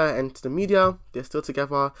 According to her and to the media, they're still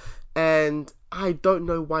together, and I don't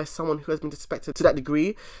know why someone who has been disrespected to that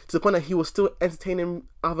degree, to the point that he was still entertaining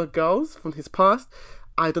other girls from his past,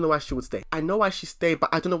 I don't know why she would stay. I know why she stayed, but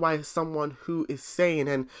I don't know why someone who is sane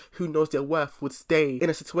and who knows their worth would stay in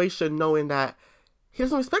a situation knowing that he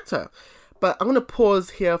doesn't respect her. But I'm going to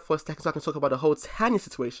pause here for a second so I can talk about the whole Tanya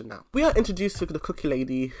situation now. We are introduced to the cookie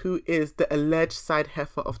lady, who is the alleged side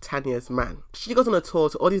heifer of Tanya's man. She goes on a tour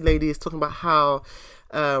to all these ladies talking about how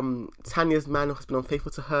Tanya's man has been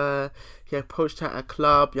unfaithful to her. He approached her at a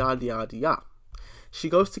club, yada, yada, yada. She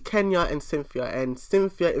goes to Kenya and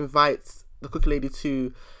Cynthia invites the cookie lady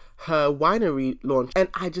to her winery launch. And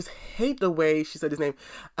I just hate the way she said his name.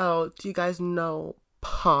 Oh, do you guys know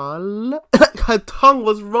Paul? Her tongue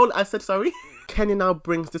was rolling. I said sorry. Kenya now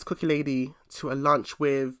brings this cookie lady to a lunch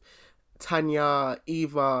with Tanya,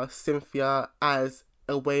 Eva, Cynthia as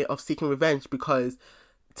a way of seeking revenge because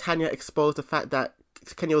Tanya exposed the fact that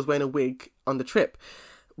Kenya was wearing a wig on the trip,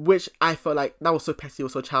 which I felt like that was so petty, it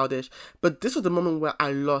was so childish. But this was the moment where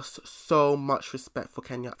I lost so much respect for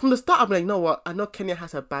Kenya. From the start, I'm like, you know what? I know Kenya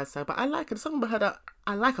has her bad side, but I like her. There's something about her that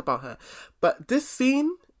I like about her. But this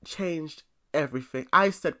scene changed everything. I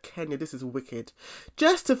said, Kenya, this is wicked.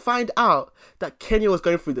 Just to find out that Kenya was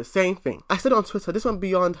going through the same thing. I said it on Twitter, this went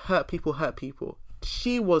beyond hurt people.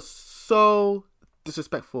 She was so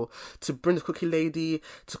disrespectful to bring the cookie lady,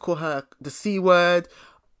 to call her the C word.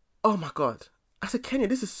 Oh my God. I said, Kenya,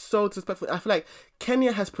 this is so disrespectful. I feel like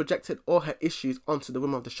Kenya has projected all her issues onto the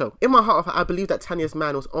women of the show. In my heart of heart, I believe that Tanya's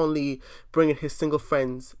man was only bringing his single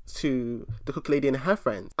friends to the cookie lady and her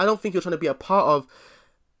friends. I don't think he was trying to be a part of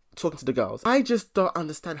talking to the girls. I just don't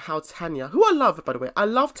understand how Tanya, who I love, by the way, I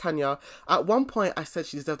love Tanya. At one point, I said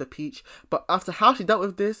she deserved a peach, but after how she dealt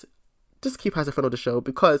with this, just keep her as a friend of the show,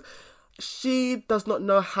 because she does not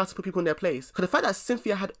know how to put people in their place. Because the fact that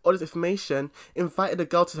Cynthia had all this information, invited the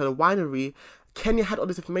girl to her winery, Kenya had all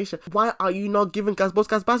this information, why are you not giving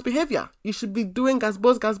Gazbo's behavior? You should be doing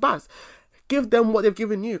Gazbaz. Give them what they've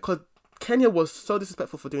given you, because Kenya was so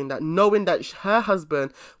disrespectful for doing that, knowing that her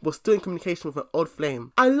husband was still in communication with an old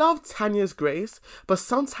flame. I love Tanya's grace, but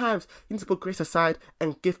sometimes you need to put grace aside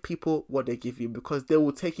and give people what they give you, because they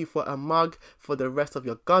will take you for a mug for the rest of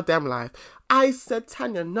your goddamn life. I said,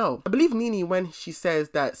 Tanya, no. I believe Nini when she says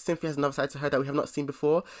that Cynthia has another side to her that we have not seen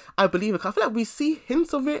before. I believe it. I feel like we see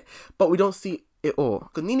hints of it, but we don't see it all.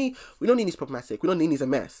 Because Nini, we know Nini's problematic. We know Nini's a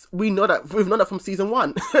mess. We know that. We've known that from season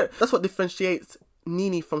 1. That's what differentiates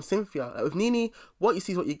Nini from Cynthia. Like with Nini, what you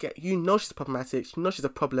see is what you get. You know she's problematic. You know she's a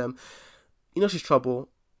problem. You know she's trouble.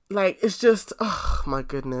 Like, it's just, oh my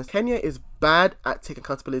goodness. Kenya is bad at taking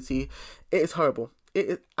accountability. It is horrible. It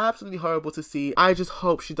is absolutely horrible to see. I just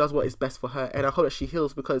hope she does what is best for her, and I hope that she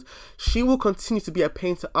heals, because she will continue to be a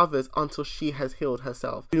pain to others until she has healed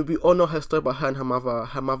herself. You know, we all know her story about her and her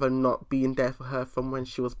mother not being there for her from when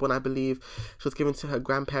she was born. I believe she was given to her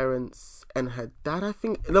grandparents and her dad, I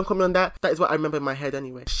think. Don't comment on that. That is what I remember in my head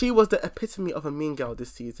anyway. She was the epitome of a mean girl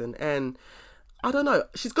this season, and I don't know.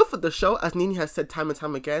 She's good for the show, as Nini has said time and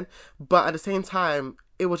time again, but at the same time,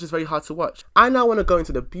 it was just very hard to watch. I now want to go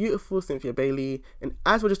into the beautiful Cynthia Bailey, and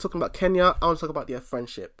as we're just talking about Kenya, I want to talk about their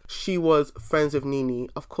friendship. She was friends with Nini.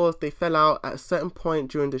 Of course, they fell out at a certain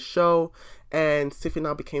point during the show, and Cynthia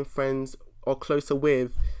now became friends or closer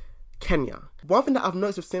with Kenya. One thing that I've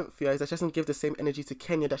noticed with Cynthia is that she doesn't give the same energy to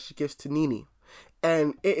Kenya that she gives to Nini.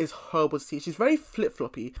 And it is horrible to see. She's very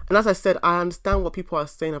flip-floppy. And as I said, I understand what people are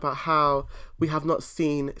saying about how we have not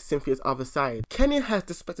seen Cynthia's other side. Kenya has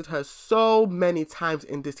disrespected her so many times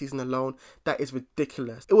in this season alone that is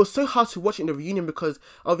ridiculous. It was so hard to watch in the reunion because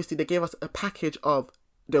obviously they gave us a package of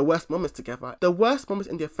their worst moments together. The worst moments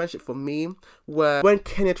in their friendship for me were when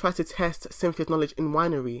Kenya tried to test Cynthia's knowledge in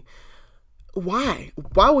winery. Why?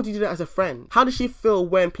 Why would you do that as a friend? How did she feel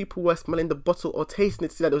when people were smelling the bottle or tasting it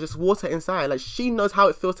to see that there was just water inside? Like, she knows how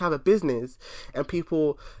it feels to have a business and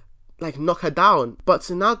people like knock her down. But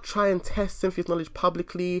to now try and test Cynthia's knowledge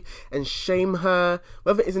publicly and shame her,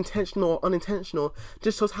 whether it's intentional or unintentional,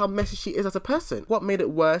 just shows how messy she is as a person. What made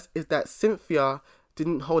it worse is that Cynthia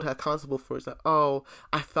didn't hold her accountable for it. It's like, oh,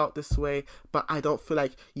 I felt this way, but I don't feel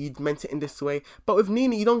like you meant it in this way. But with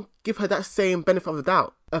Nini, you don't give her that same benefit of the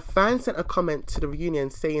doubt. A fan sent a comment to the reunion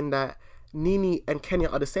saying that Nini and Kenya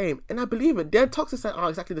are the same, and I believe it. Their toxic side are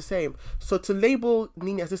exactly the same. So to label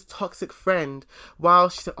Nini as this toxic friend while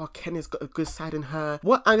she said, oh, Kenya's got a good side in her,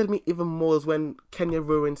 what angered me even more is when Kenya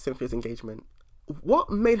ruined Cynthia's engagement. What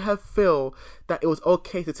made her feel that it was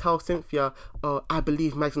okay to tell Cynthia, oh, I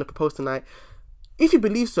believe Mag's gonna propose tonight? If you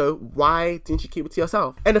believe so, why didn't you keep it to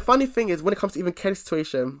yourself? And the funny thing is, when it comes to even Kelly's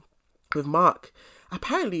situation with Mark,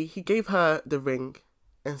 apparently he gave her the ring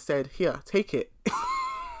and said, here, take it.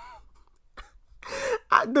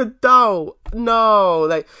 At the door. No.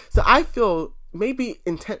 Like, so I feel maybe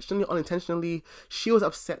intentionally or unintentionally, she was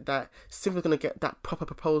upset that Cynthia was going to get that proper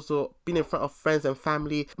proposal, being in front of friends and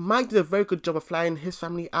family. Mike did a very good job of flying his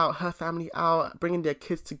family out, her family out, bringing their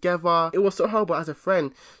kids together. It was so horrible as a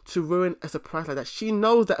friend to ruin a surprise like that. She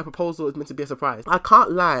knows that a proposal is meant to be a surprise. I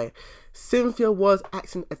can't lie. Cynthia was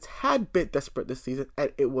acting a tad bit desperate this season,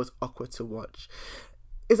 and it was awkward to watch.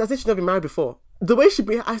 It's as if she's never been married before. The way she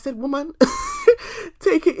behaved, I said, woman,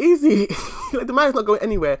 take it easy. Like, the marriage not going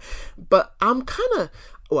anywhere. But I'm kind of,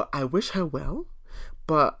 well, I wish her well.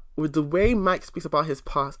 But with the way Mike speaks about his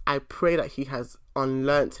past, I pray that he has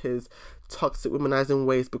unlearnt his toxic womanizing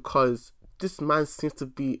ways, because this man seems to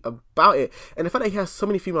be about it. And the fact that he has so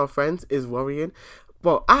many female friends is worrying.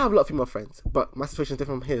 Well, I have a lot of female friends, but my situation is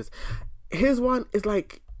different from his. His one is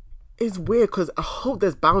like, it's weird because I hope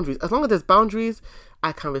there's boundaries. As long as there's boundaries,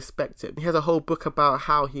 I can respect it. He has a whole book about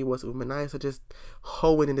how he was a womanizer, just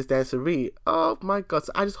hoeing in his dancery. Oh my god.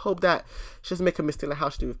 So I just hope that she doesn't make a mistake like how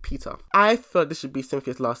she did with Peter. I thought this should be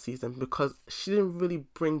Cynthia's last season because she didn't really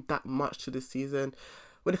bring that much to this season.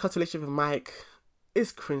 When it comes to relationship with Mike,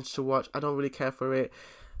 it's cringe to watch. I don't really care for it.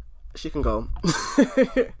 She can go.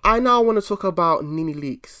 I now want to talk about Nene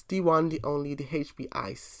Leakes, the one, the only, the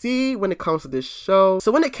HBIC when it comes to this show. So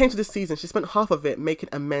when it came to this season, she spent half of it making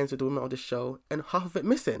amends with the women of the show and half of it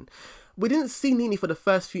missing. We didn't see Nene for the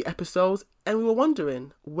first few episodes, and we were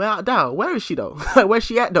wondering, where is she though? Where's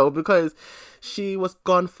she at though? Because she was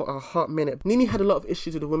gone for a hot minute. Nene had a lot of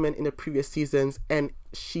issues with the women in the previous seasons, and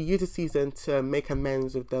she used the season to make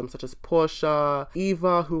amends with them, such as Portia,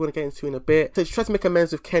 Eva, who we're going to get into in a bit. So she tried to make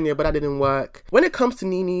amends with Kenya, but that didn't work. When it comes to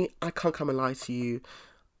Nene, I can't come and lie to you.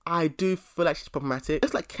 I do feel like she's problematic.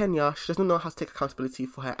 Just like Kenya, she doesn't know how to take accountability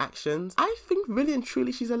for her actions. I think really and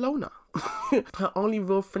truly she's a loner. Her only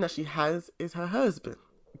real friend that she has is her husband,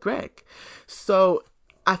 Greg. So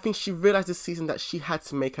I think she realised this season that she had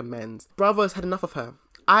to make amends. Bravo's had enough of her.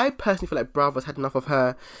 I personally feel like Bravo's had enough of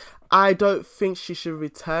her. I don't think she should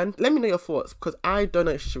return. Let me know your thoughts, because I don't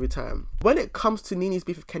know if she should return. When it comes to Nene's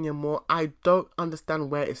beef with Kenya Moore, I don't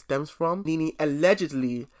understand where it stems from. Nene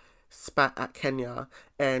allegedly spat at Kenya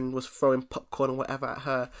and was throwing popcorn and whatever at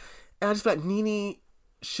her. And I just feel like Nene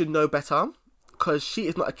should know better, because she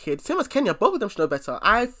is not a kid. Same as Kenya, both of them should know better.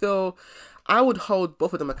 I feel I would hold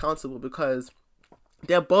both of them accountable, because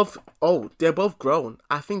they're both old. They're both grown.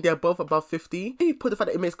 I think they're both above 50. If you put the fact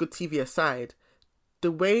that it makes good TV aside,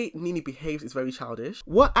 the way Nene behaves is very childish.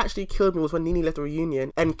 What actually killed me was when Nene left the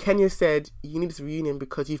reunion and Kenya said, you need this reunion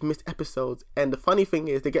because you've missed episodes. And the funny thing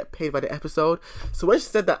is, they get paid by the episode. So when she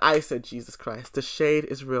said that, I said, Jesus Christ, the shade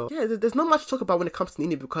is real. Yeah, there's not much to talk about when it comes to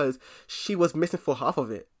Nene, because she was missing for half of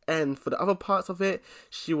it. And for the other parts of it,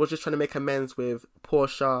 she was just trying to make amends with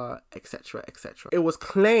Portia, etc., etc. It was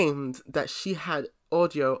claimed that she had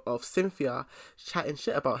audio of Cynthia chatting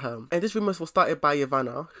shit about her. And this rumours was started by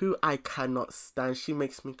Yavanna, who I cannot stand. She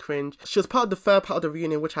makes me cringe. She was part of the third part of the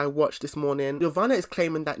reunion, which I watched this morning. Yavanna is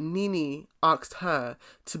claiming that Nene asked her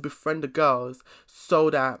to befriend the girls so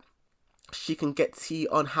that she can get tea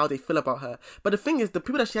on how they feel about her. But the thing is, the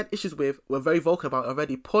people that she had issues with were very vocal about it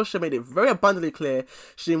already. Portia made it very abundantly clear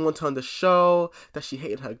she didn't want her on the show, that she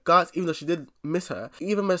hated her guts, even though she did miss her.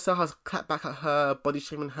 Even Marcel has clapped back at her, body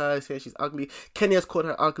shaming her, saying she's ugly. Kenya's called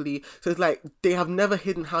her ugly. So it's like, they have never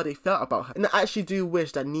hidden how they felt about her. And I actually do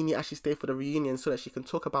wish that Nene actually stayed for the reunion so that she can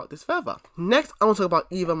talk about this further. Next, I want to talk about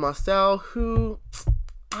Eva Marcel, who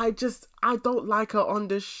I don't like her on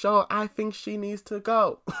this show. I think she needs to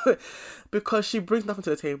go because she brings nothing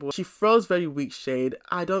to the table. She throws very weak shade.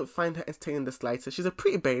 I don't find her entertaining the slightest. She's a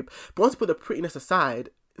pretty babe, but once you put the prettiness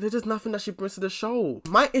aside, there's just nothing that she brings to the show.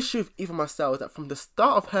 My issue with Eva Marcel is that from the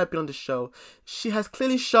start of her being on the show, she has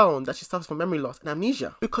clearly shown that she suffers from memory loss and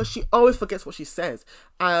amnesia, because she always forgets what she says.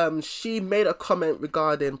 She made a comment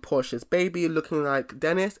regarding Portia's baby looking like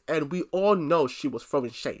Dennis, and we all know she was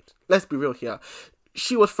throwing shade. Let's be real here.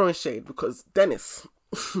 She was throwing shade because Dennis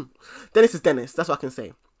is Dennis, that's what I can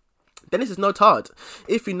say. Dennis is no Todd.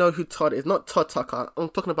 If you know who Todd is, not Todd Tucker, I'm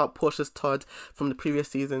talking about Portia's Todd from the previous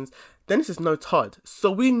seasons. Dennis is no Todd. So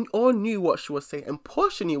we all knew what she was saying, and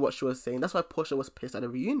Portia knew what she was saying. That's why Portia was pissed at the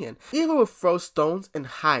reunion. Eva would throw stones and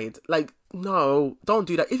hide. Like, no, don't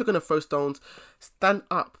do that. If you're going to throw stones, stand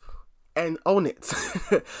up and own it.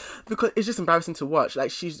 Because it's just embarrassing to watch.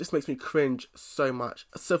 Like, she just makes me cringe so much.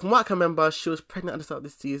 So from what I can remember, she was pregnant at the start of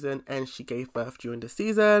this season and she gave birth during the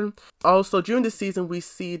season. Also, during the season, we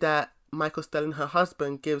see that Michael Sterling, her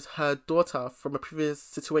husband, gives her daughter from a previous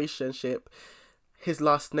situationship his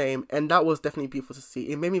last name, and that was definitely beautiful to see.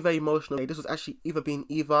 It made me very emotional. This was actually Eva being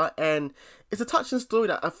Eva, and it's a touching story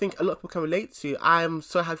that I think a lot of people can relate to. I'm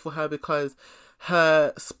so happy for her because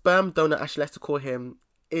her sperm donor, as she likes to call him,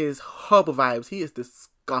 is horrible vibes. He is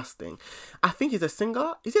disgusting. I think he's a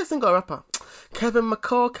singer. Is he a singer or rapper? Kevin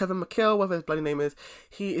McKill, whatever his bloody name is.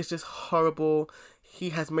 He is just horrible.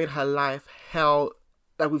 He has made her life hell.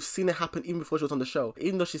 Like, we've seen it happen even before she was on the show.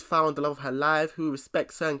 Even though she's found the love of her life, who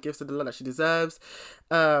respects her and gives her the love that she deserves,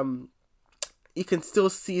 you can still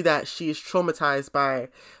see that she is traumatized by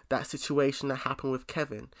that situation that happened with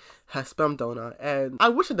Kevin, her sperm donor. And I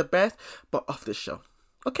wish her the best, but off the show.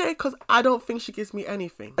 Okay, because I don't think she gives me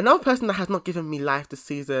anything. Another person that has not given me life this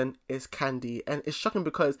season is Candy. And it's shocking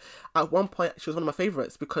because at one point she was one of my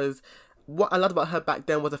favourites, because what I loved about her back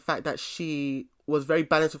then was the fact that she was very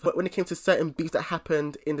balanced with her. When it came to certain beats that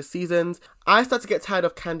happened in the seasons, I started to get tired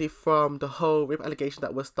of Candy from the whole rape allegation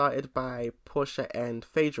that was started by Portia and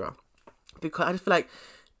Phaedra. Because I just feel like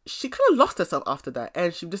she kind of lost herself after that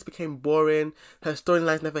and she just became boring. Her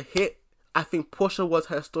storylines never hit. I think Portia was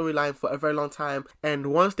her storyline for a very long time,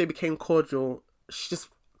 and once they became cordial, she just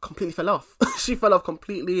completely fell off. She fell off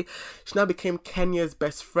completely. She now became Kenya's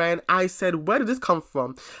best friend. I said, where did this come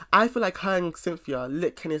from? I feel like her and Cynthia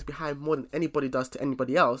lit Kenya's behind more than anybody does to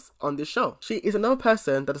anybody else on this show. She is another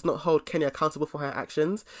person that does not hold Kenya accountable for her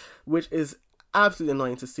actions, which is absolutely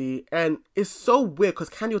annoying to see. And it's so weird because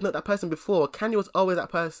Candy was not that person before. Candy was always that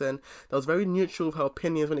person that was very neutral with her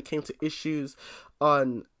opinions when it came to issues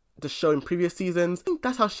on the show in previous seasons. I think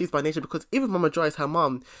that's how she's by nature, because even Mama Joy is her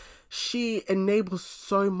mom. She enables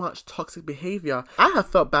so much toxic behaviour. I have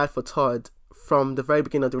felt bad for Todd from the very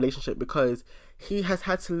beginning of the relationship because he has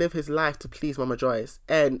had to live his life to please Mama Joyce,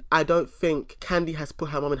 and I don't think Candy has put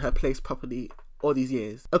her mom in her place properly all these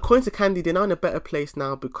years. According to Candy, they're now in a better place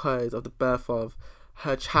now because of the birth of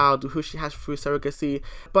her child, who she has through surrogacy.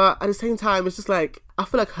 But at the same time, it's just like, I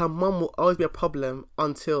feel like her mum will always be a problem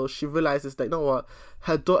until she realizes that, you know what,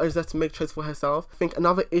 her daughter deserves to make choice for herself. I think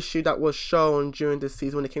another issue that was shown during this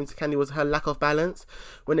season when it came to Candy was her lack of balance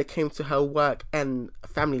when it came to her work and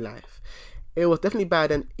family life. It was definitely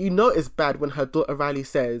bad, and you know it's bad when her daughter Riley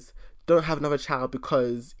says, don't have another child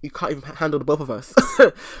because you can't even handle the both of us,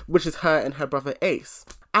 which is her and her brother Ace.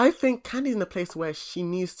 I think Candy's in a place where she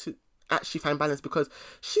needs to actually find balance because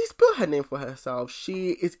she's built her name for herself. She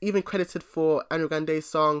is even credited for Ariana Grande's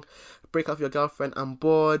song Break Up Your Girlfriend, I'm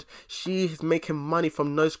Bored. She is making money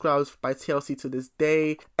from No Scrubs by TLC to this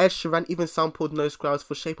day. Ed Sheeran even sampled No Scrubs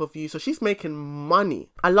for Shape of You, so she's making money.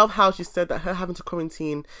 I love how she said that her having to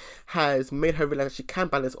quarantine has made her realize that she can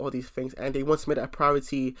balance all these things, and they want to make it a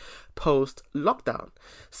priority post lockdown.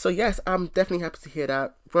 So yes, I'm definitely happy to hear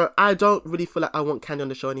that. But I don't really feel like I want Candy on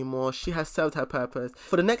the show anymore. She has served her purpose.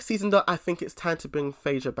 For the next season though, I think it's time to bring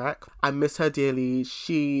Phaedra back. I miss her dearly.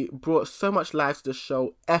 She brought so much life to the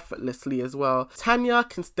show effortlessly as well. Tanya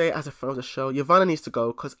can stay as a friend of the show. Yvonne needs to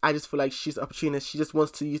go because I just feel like she's an opportunist. She just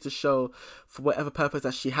wants to use the show for whatever purpose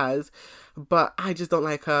that she has. But I just don't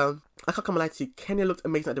like her. I can't come and lie to you. Kenya looked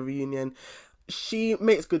amazing at the reunion. She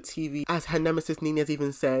makes good TV, as her nemesis Nina has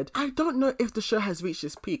even said. I don't know if the show has reached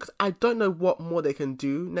its peak, because I don't know what more they can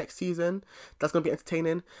do next season that's going to be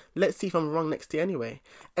entertaining. Let's see if I'm wrong next year anyway.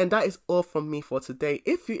 And that is all from me for today.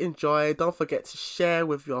 If you enjoyed, don't forget to share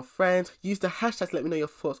with your friends. Use the hashtag to let me know your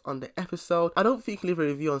thoughts on the episode. I don't think you can leave a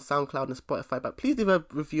review on SoundCloud and Spotify, but please leave a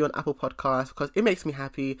review on Apple Podcasts because it makes me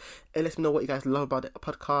happy. It lets me know what you guys love about the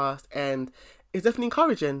podcast, and it's definitely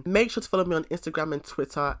encouraging. Make sure to follow me on Instagram and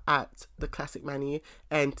Twitter at The Classic Manny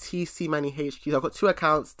and TC Manny HQ. I've got two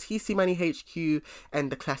accounts, TC Manny HQ and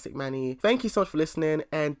The Classic Manny. Thank you so much for listening,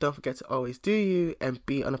 and don't forget to always do you and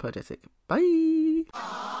be unapologetic. Bye.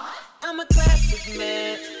 I'm a classic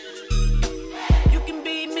man. You can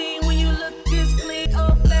be me when you look this clean,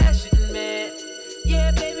 old fashioned.